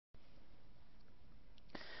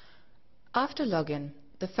After login,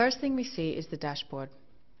 the first thing we see is the dashboard.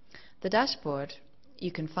 The dashboard, you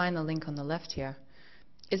can find the link on the left here,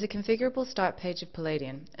 is a configurable start page of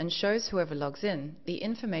Palladion and shows whoever logs in the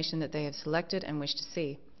information that they have selected and wish to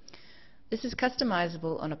see. This is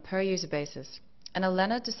customizable on a per-user basis, and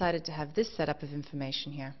Elena decided to have this setup of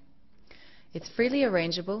information here. It's freely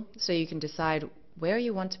arrangeable, so you can decide where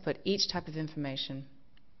you want to put each type of information.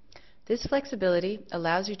 This flexibility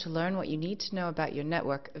allows you to learn what you need to know about your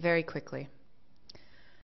network very quickly.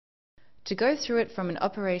 To go through it from an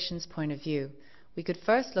operations point of view, we could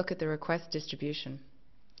first look at the request distribution.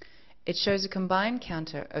 It shows a combined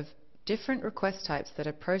counter of different request types that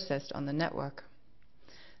are processed on the network.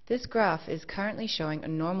 This graph is currently showing a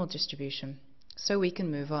normal distribution, so we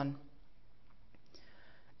can move on.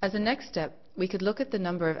 As a next step, we could look at the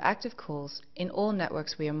number of active calls in all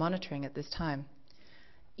networks we are monitoring at this time.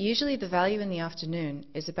 Usually the value in the afternoon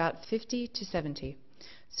is about 50 to 70,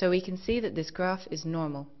 so we can see that this graph is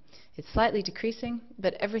normal. It's slightly decreasing,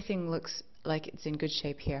 but everything looks like it's in good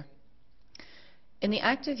shape here. In the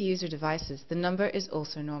active user devices, the number is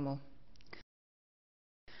also normal.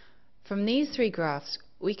 From these three graphs,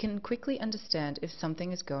 we can quickly understand if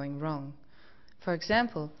something is going wrong. For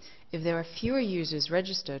example, if there are fewer users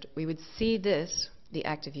registered, we would see this, the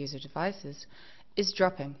active user devices, is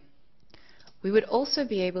dropping. We would also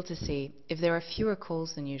be able to see if there are fewer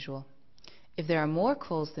calls than usual. If there are more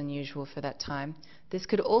calls than usual for that time, this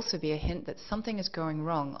could also be a hint that something is going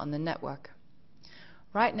wrong on the network.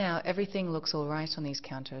 Right now, everything looks all right on these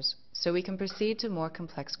counters, so we can proceed to more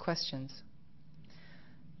complex questions.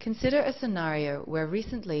 Consider a scenario where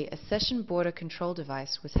recently a session border control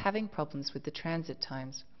device was having problems with the transit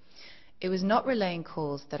times. It was not relaying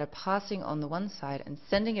calls that are passing on the one side and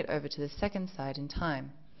sending it over to the second side in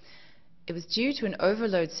time. It was due to an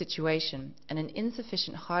overload situation and an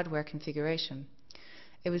insufficient hardware configuration.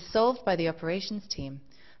 It was solved by the operations team,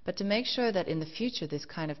 but to make sure that in the future this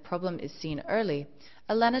kind of problem is seen early,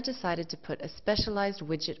 Elena decided to put a specialized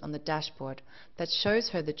widget on the dashboard that shows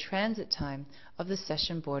her the transit time of the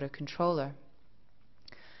session border controller.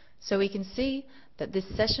 So we can see that this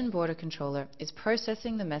session border controller is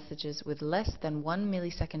processing the messages with less than 1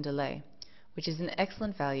 millisecond delay, which is an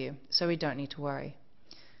excellent value, so we don't need to worry.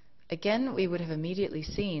 Again, we would have immediately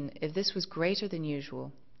seen if this was greater than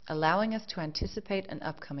usual, allowing us to anticipate an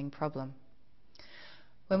upcoming problem.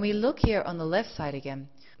 When we look here on the left side again,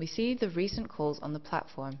 we see the recent calls on the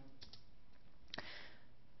platform.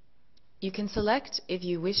 You can select if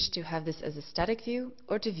you wish to have this as a static view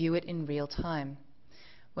or to view it in real time.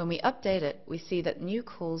 When we update it, we see that new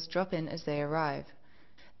calls drop in as they arrive.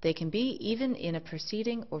 They can be even in a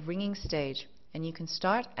proceeding or ringing stage, and you can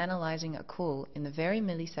start analyzing a call in the very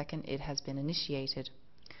millisecond it has been initiated.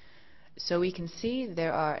 So we can see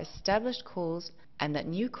there are established calls and that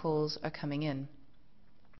new calls are coming in.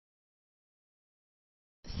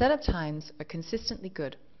 Setup times are consistently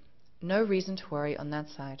good. No reason to worry on that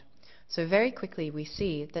side. So very quickly we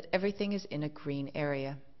see that everything is in a green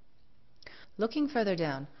area. Looking further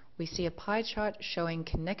down, we see a pie chart showing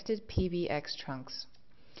connected PBX trunks.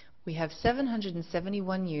 We have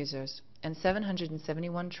 771 users and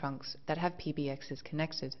 771 trunks that have PBXs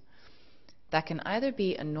connected. That can either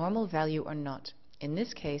be a normal value or not. In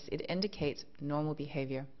this case, it indicates normal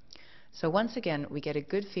behavior. So once again, we get a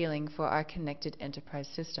good feeling for our connected enterprise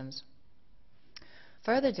systems.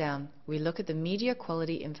 Further down, we look at the media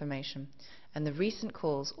quality information, and the recent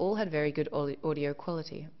calls all had very good audio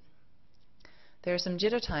quality. There are some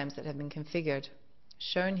jitter times that have been configured,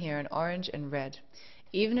 shown here in orange and red,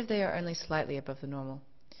 even if they are only slightly above the normal,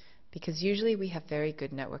 because usually we have very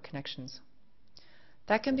good network connections.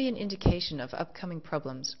 That can be an indication of upcoming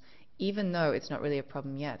problems, even though it's not really a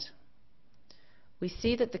problem yet. We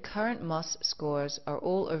see that the current MOS scores are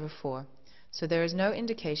all over 4, so there is no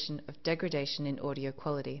indication of degradation in audio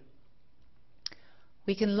quality.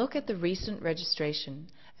 We can look at the recent registration,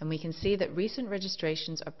 and we can see that recent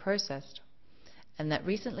registrations are processed, and that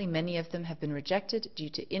recently many of them have been rejected due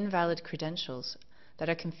to invalid credentials that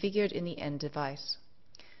are configured in the end device.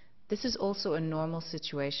 This is also a normal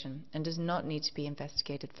situation and does not need to be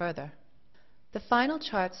investigated further. The final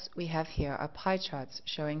charts we have here are pie charts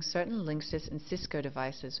showing certain Linksys and Cisco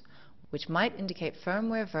devices, which might indicate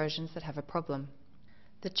firmware versions that have a problem.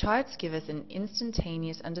 The charts give us an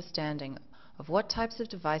instantaneous understanding of what types of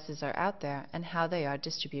devices are out there and how they are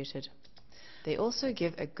distributed. They also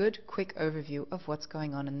give a good, quick overview of what's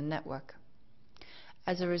going on in the network.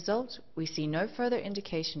 As a result, we see no further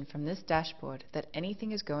indication from this dashboard that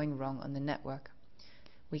anything is going wrong on the network.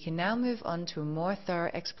 We can now move on to a more thorough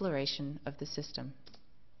exploration of the system.